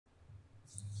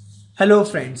Hello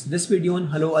friends, this video on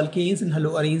Haloalkanes and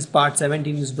Haloarenes part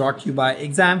 17 is brought to you by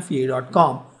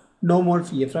examfear.com. No more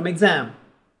fear from exam.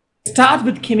 Start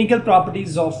with chemical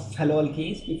properties of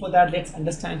haloalkanes. Before that, let's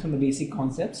understand some of the basic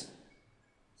concepts.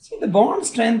 See, the bond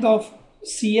strength of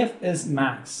CF is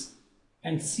max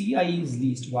and CI is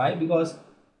least. Why? Because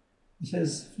this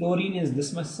is fluorine is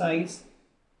this much size,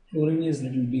 fluorine is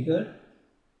little bigger,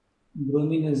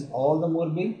 bromine is all the more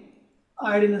big,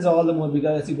 iodine is all the more bigger.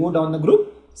 As you go down the group,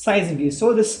 size increase.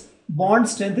 So this bond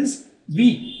strength is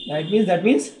weak. That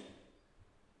means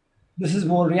this is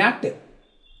more reactive.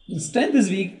 The strength is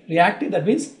weak, reactive. That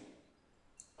means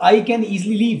I can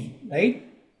easily leave, right?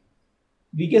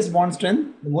 Weakest bond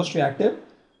strength, the most reactive.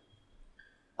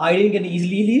 Iodine can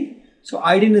easily leave. So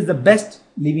iodine is the best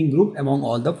leaving group among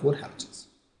all the four halogens.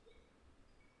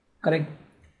 Correct.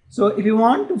 So if you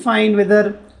want to find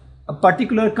whether a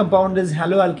particular compound is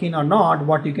haloalkane or not,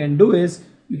 what you can do is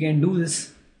you can do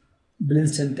this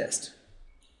Billington test.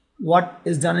 What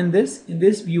is done in this? In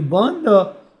this, you burn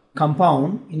the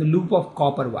compound in a loop of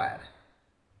copper wire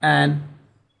and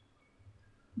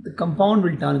the compound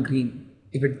will turn green.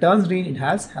 If it turns green, it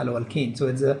has haloalkane. So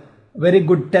it's a very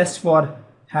good test for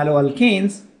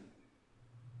haloalkanes.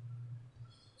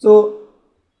 So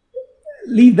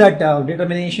leave that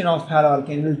determination of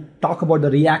haloalkane. We'll talk about the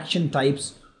reaction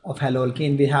types of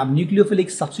haloalkane. We have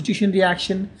nucleophilic substitution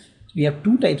reaction. We have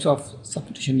two types of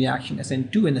substitution reaction,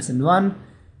 SN2 and SN1.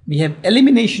 We have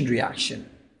elimination reaction.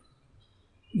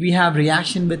 We have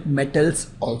reaction with metals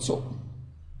also.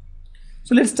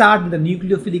 So let's start with the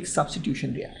nucleophilic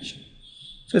substitution reaction.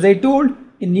 So as I told,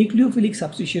 in nucleophilic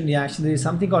substitution reaction, there is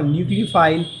something called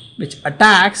nucleophile which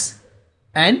attacks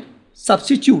and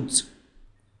substitutes,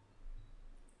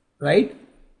 right?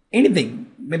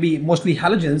 Anything, maybe mostly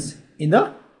halogens in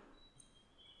the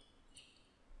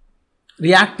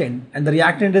reactant, and the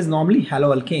reactant is normally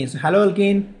haloalkane. So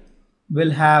haloalkane will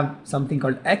have something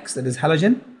called X, that is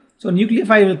halogen. So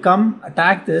nucleophile will come,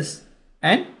 attack this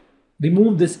and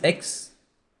remove this X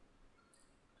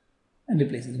and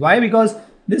replace it. Why? Because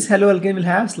this haloalkane will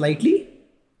have slightly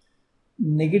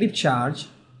negative charge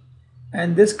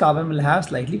and this carbon will have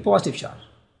slightly positive charge.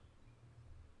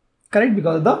 Correct?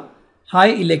 Because of the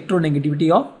high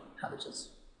electronegativity of halogens.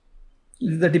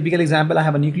 This is the typical example. I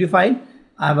have a nucleophile.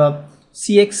 I have a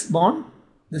CX bond.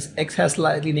 This X has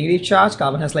slightly negative charge,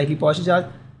 carbon has slightly positive charge.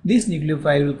 This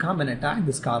nucleophile will come and attack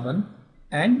this carbon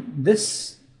and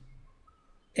this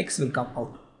X will come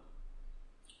out.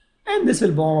 And this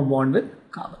will form a bond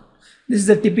with carbon. This is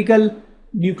a typical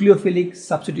nucleophilic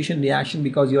substitution reaction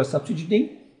because you are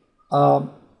substituting a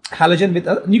halogen with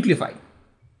a nucleophile.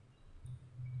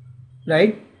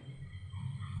 Right?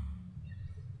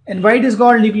 And why it is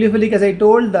called nucleophilic? As I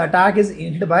told, the attack is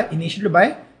initiated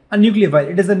by a nucleophile.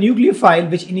 It is a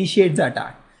nucleophile which initiates the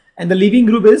attack. And the leaving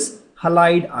group is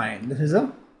halide ion. This is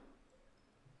a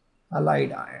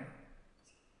halide ion.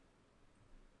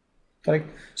 Correct.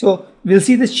 So we'll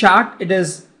see this chart. It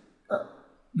is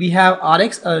we have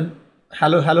RX,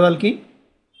 haloalkane,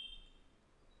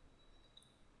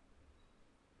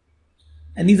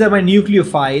 and these are my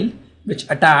nucleophile which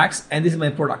attacks, and this is my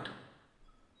product.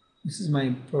 This is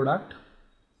my product,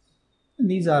 and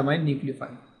these are my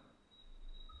nucleophile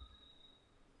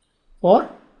for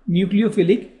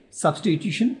nucleophilic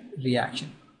substitution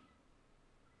reaction.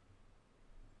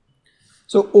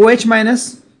 So OH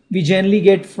minus we generally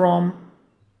get from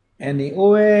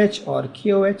NaOH or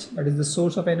KOH, that is the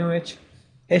source of NaOH.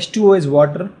 H2O is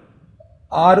water.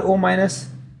 RO minus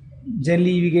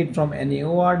generally we get from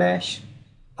NaOR dash.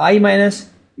 I minus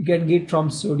you can get from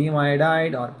sodium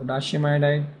iodide or potassium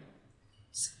iodide.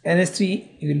 NH3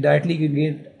 you will directly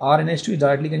get, RNH2 you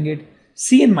directly can get.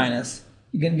 Cn minus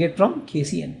you can get from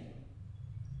KCN.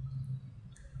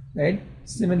 Right?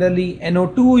 Similarly,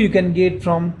 NO2 you can get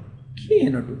from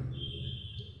KNO2.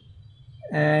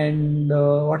 And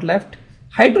what left?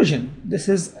 Hydrogen. This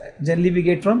is generally we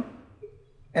get from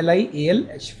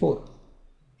LiAlH4.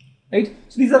 Right?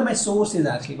 So these are my sources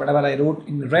actually, whatever I wrote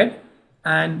in red.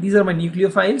 And these are my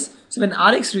nucleophiles. So when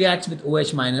Rx reacts with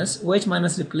OH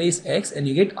minus replace X and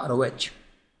you get ROH.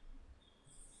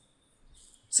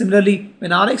 Similarly,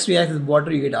 when Rx reacts with water,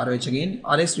 you get ROH again.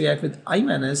 Rx reacts with I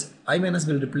minus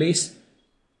will replace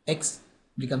X,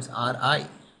 becomes Ri.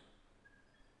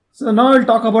 So now we'll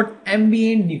talk about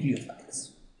ambient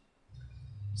nucleophiles.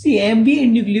 See,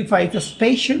 ambient nucleophiles are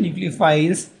special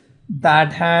nucleophiles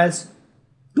that has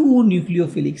two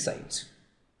nucleophilic sites.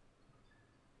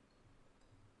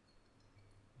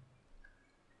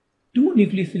 Two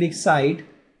nucleophilic sites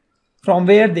from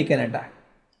where they can attack.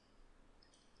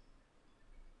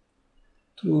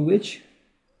 Through which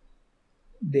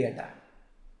they attack.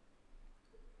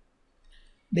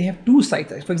 they have two side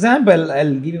sites. For example,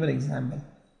 I'll give you an example.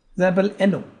 Example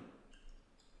NO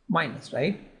minus,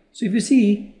 right? So if you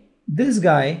see, this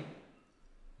guy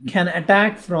can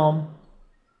attack from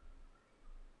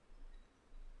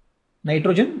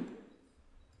nitrogen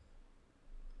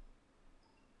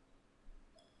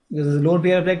because there's a lone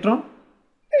pair of electron,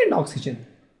 and oxygen.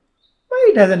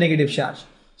 Why? It has a negative charge.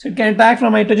 So it can attack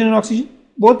from nitrogen and oxygen,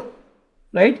 both,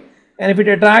 right? And if it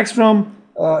attracts from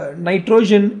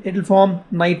nitrogen, it will form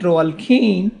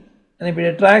nitroalkane, and if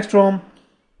it attracts from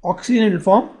oxygen, it will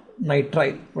form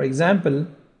nitrile. For example,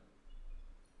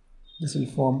 this will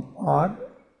form R.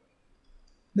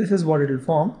 This is what it will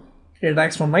form. It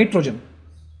attacks from nitrogen,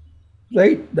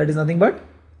 right? That is nothing but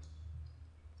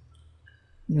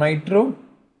nitroalkane.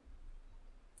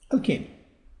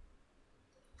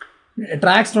 It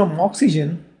attracts from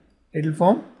oxygen, it will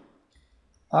form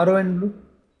RO and blue,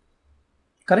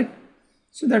 correct?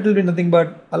 So that will be nothing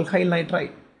but alkyl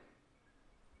nitride.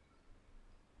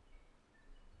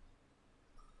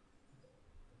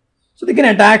 So they can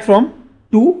attack from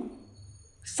two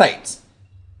sides.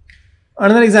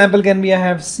 Another example can be, I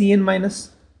have CN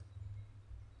minus,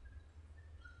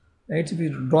 right? So if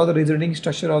you draw the resonating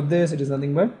structure of this, it is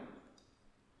nothing but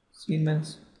CN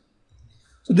minus.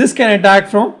 So this can attack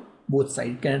from both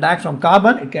sides. It can attack from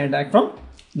carbon, it can attack from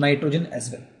nitrogen as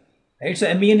well, right? So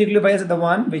ambient nucleophiles are the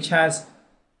one which has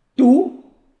two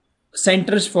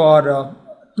centers for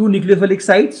two nucleophilic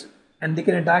sites, and they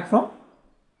can attack from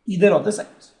either of the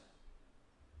sides.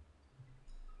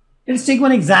 Let's take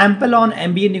one example on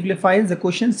ambient nucleophiles. The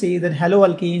question says that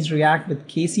haloalkanes react with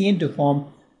KCN to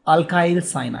form alkyl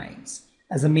cyanides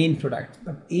as a main product,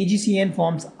 but AgCN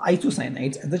forms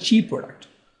isocyanides as the chief product.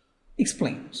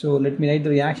 Explain. So let me write the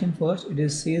reaction first. It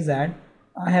says that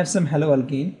I have some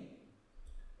haloalkane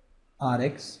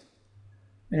Rx.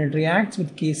 When it reacts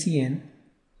with KCN,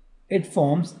 it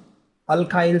forms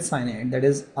alkyl cyanide, that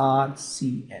is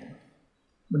RCN.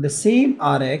 But the same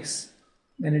Rx,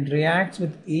 when it reacts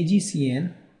with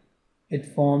AgCN,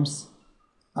 it forms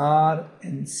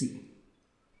RNC.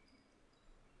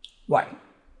 Why?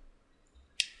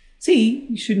 See,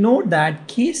 you should note that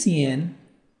KCN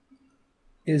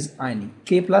is ionic.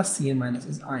 K plus Cn minus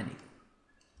is ionic,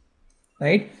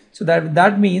 right? So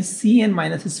that means Cn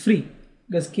minus is free,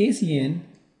 because KCN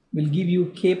will give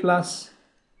you K plus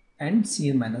and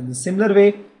Cn minus. The similar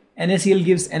way NaCl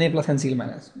gives Na plus and Cl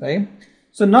minus, right?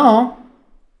 So now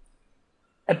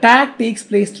attack takes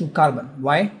place through carbon.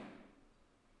 Why?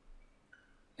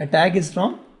 Attack is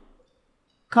from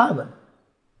carbon.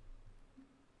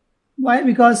 Why?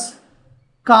 Because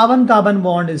carbon-carbon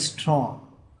bond is strong,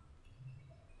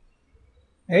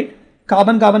 right?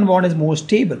 Carbon-carbon bond is more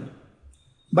stable.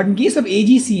 But in case of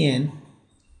AgCN,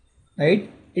 right,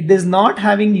 it is not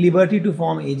having liberty to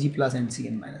form Ag plus and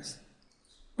Cn minus.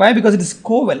 Why? Because it is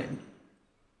covalent.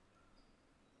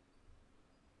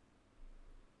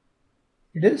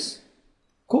 It is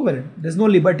covalent. There is no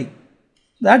liberty.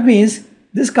 That means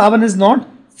this carbon is not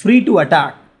free to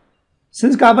attack.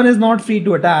 Since carbon is not free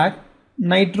to attack,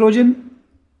 nitrogen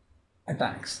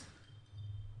attacks,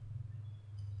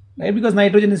 right? Because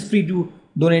nitrogen is free to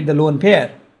donate the lone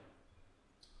pair,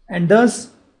 and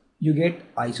thus you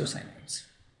get isocyanide.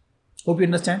 Hope you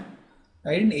understand,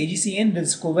 right? In AgCN,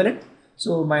 this is covalent,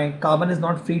 so my carbon is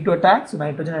not free to attack, so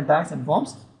nitrogen attacks and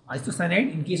forms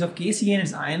isocyanide. In case of KCN,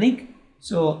 it's ionic,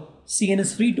 so Cn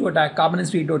is free to attack, carbon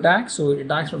is free to attack, so it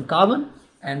attacks from carbon,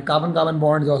 and carbon-carbon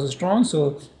bond is also strong,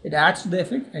 so it adds to the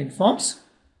effect and it forms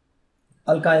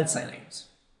alkyl cyanides.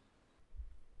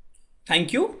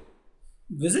 Thank you.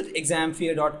 Visit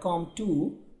examfear.com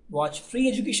to watch free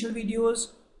educational videos,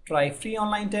 try free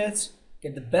online tests,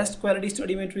 get the best quality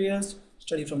study materials,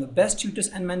 study from the best tutors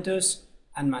and mentors,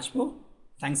 and much more.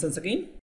 Thanks once again.